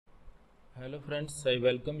Hello friends, I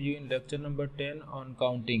welcome you in lecture number 10 on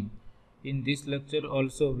counting. In this lecture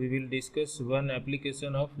also we will discuss one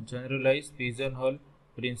application of generalized pigeonhole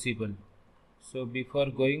principle. So before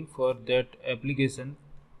going for that application,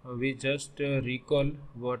 we just recall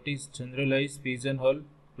what is generalized pigeonhole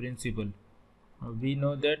principle. We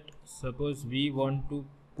know that suppose we want to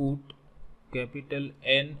put capital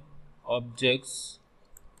N objects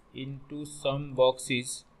into some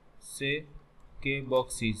boxes, say K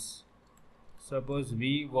boxes. Suppose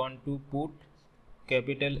we want to put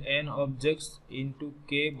capital N objects into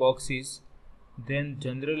K boxes, then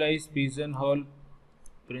generalized pigeonhole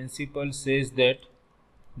principle says that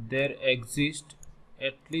there exists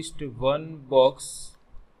at least one box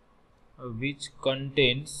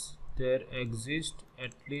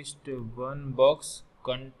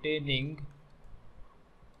containing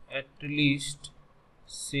at least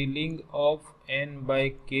ceiling of N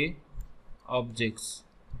by K objects.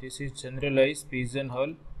 This is generalized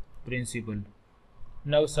pigeonhole principle.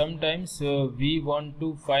 Now sometimes we want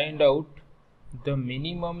to find out the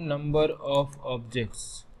minimum number of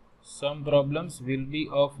objects. Some problems will be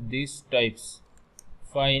of these types.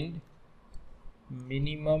 Find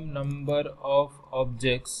minimum number of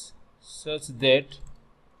objects such that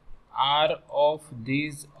R of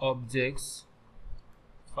these objects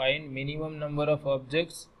find minimum number of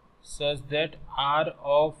objects such that R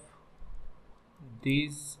of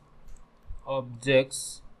these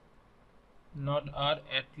objects, not R,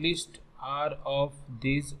 at least R of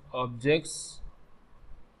these objects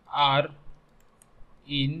are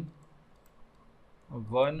in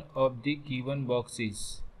one of the given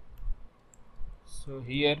boxes. So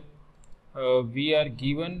here we are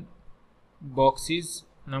given boxes,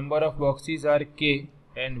 number of boxes are K,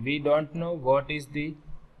 and we don't know what is the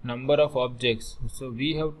number of objects. So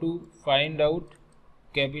we have to find out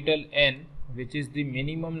capital N, which is the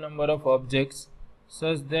minimum number of objects,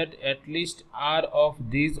 such that at least R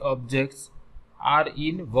of these objects are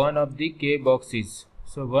in one of the K boxes.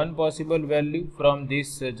 So one possible value from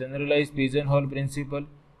this generalized pigeonhole principle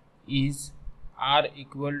is R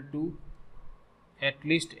equal to at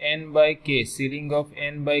least N by K, ceiling of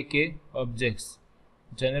N by K objects.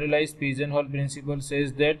 Generalized pigeonhole principle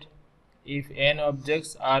says that if N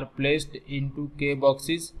objects are placed into K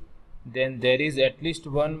boxes, then there is at least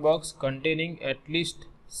one box containing at least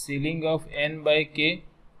ceiling of N by K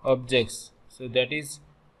objects. So that is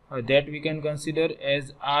that we can consider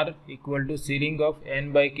as R equal to ceiling of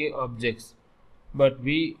N by K objects. But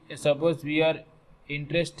we suppose we are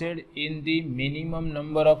interested in the minimum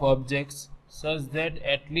number of objects such that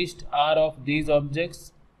at least R of these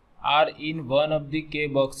objects are in one of the K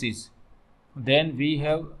boxes. Then we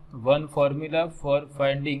have one formula for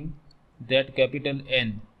finding that capital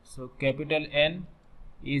N. So capital N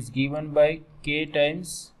is given by K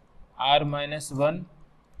times R minus 1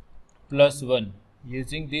 plus 1.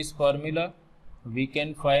 Using this formula, we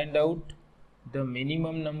can find out the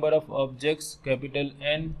minimum number of objects capital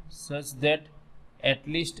N such that at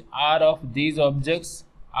least R of these objects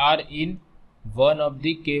are in one of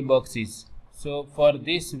the K boxes. So for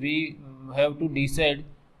this we have to decide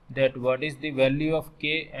that what is the value of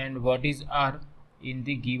K and what is R in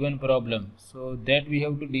the given problem. So that we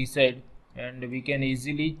have to decide, and we can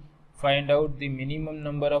easily find out the minimum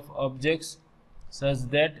number of objects such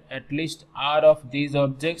that at least R of these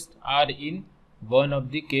objects are in one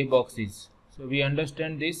of the K boxes. So we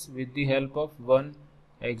understand this with the help of one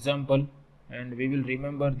example, and we will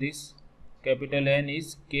remember this. Capital N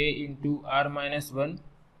is K into R minus 1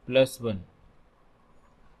 plus 1.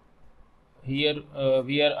 Here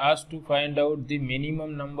we are asked to find out the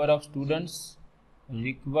minimum number of students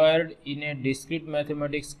required in a discrete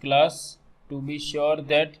mathematics class to be sure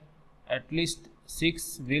that at least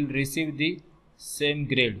 6 will receive the same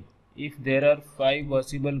grade. If there are 5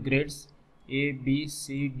 possible grades A, B,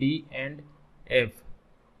 C, D and F.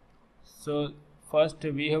 So first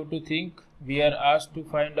we have to think, we are asked to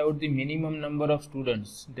find out the minimum number of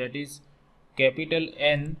students, that is capital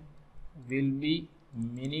N will be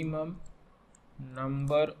minimum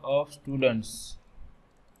number of students,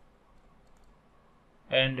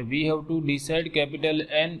 and we have to decide capital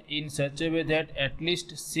N in such a way that at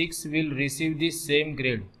least 6 will receive the same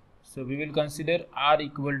grade. So we will consider R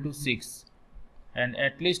equal to 6, and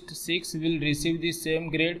at least 6 will receive the same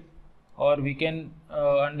grade, or we can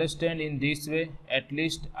understand in this way, at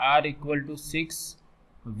least R equal to 6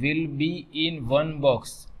 will be in one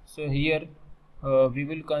box. So here we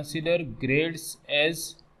will consider grades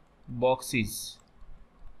as boxes,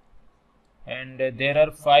 and there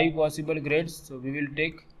are 5 possible grades, so we will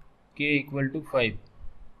take K equal to 5.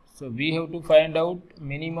 So we have to find out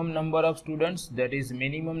minimum number of students, that is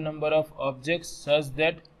minimum number of objects, such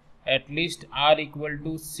that at least are equal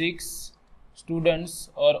to 6 students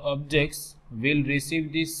or objects will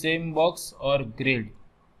receive the same box or grade.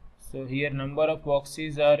 So here number of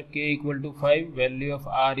boxes are k equal to 5, value of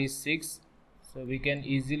r is 6. So we can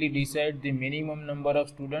easily decide the minimum number of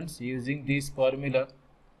students using this formula,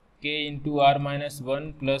 k into r minus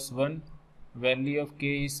 1 plus 1, value of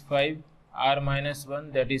k is 5, r minus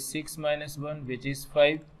 1, that is 6 minus 1, which is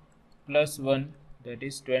 5, plus 1, that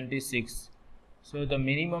is 26. So the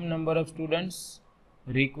minimum number of students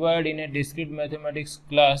required in a discrete mathematics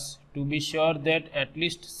class to be sure that at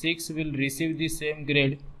least 6 will receive the same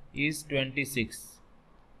grade is 26.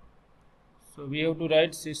 So we have to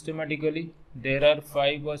write systematically. There are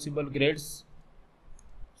 5 possible grades.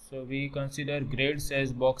 So we consider grades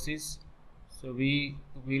as boxes. So we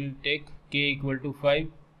will take k equal to 5.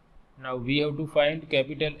 Now we have to find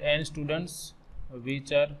capital N students,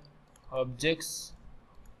 which are objects,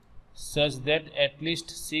 such that at least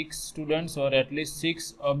 6 students or at least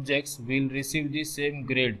 6 objects will receive the same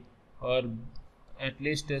grade, or at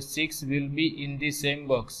least 6 will be in the same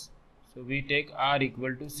box. So we take r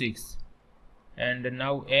equal to 6. And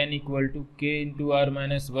now n equal to k into r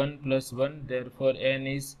minus 1 plus 1. Therefore n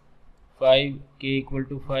is 5, k equal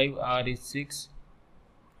to 5, r is 6.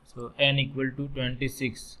 So n equal to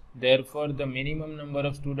 26. Therefore the minimum number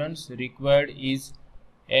of students required is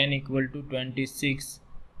n equal to 26,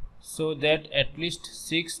 so that at least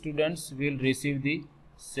 6 students will receive the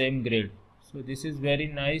same grade. So this is very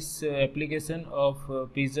nice application of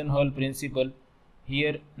pigeonhole principle.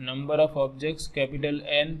 Here number of objects capital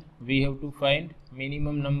N, we have to find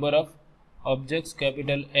minimum number of objects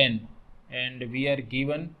capital N, and we are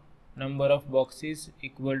given number of boxes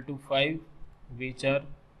equal to 5, which are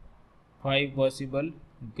 5 possible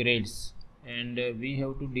grades, and we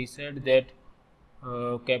have to decide that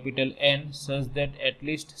capital N such that at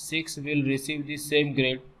least 6 will receive the same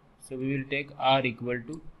grade. So we will take r equal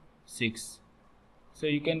to 6. So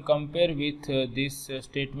you can compare with this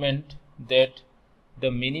statement that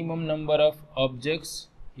the minimum number of objects,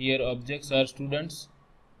 here objects are students,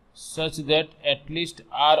 such that at least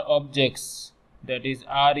r objects, that is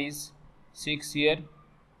r is 6 here,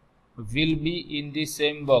 will be in the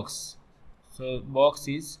same box. So box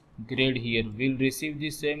is grade here, will receive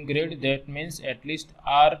the same grade. That means at least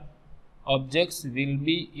r objects will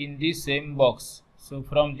be in the same box. So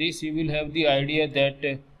from this you will have the idea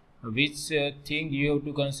that which thing you have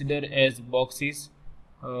to consider as boxes,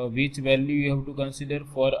 which value you have to consider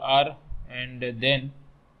for r, and then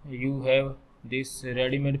you have this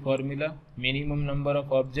ready-made formula, minimum number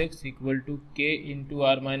of objects equal to k into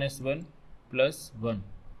r minus 1 plus 1.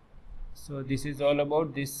 So this is all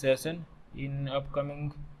about this session. In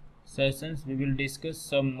upcoming sessions we will discuss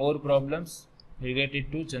some more problems related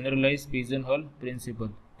to generalized pigeonhole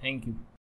principle. Thank you.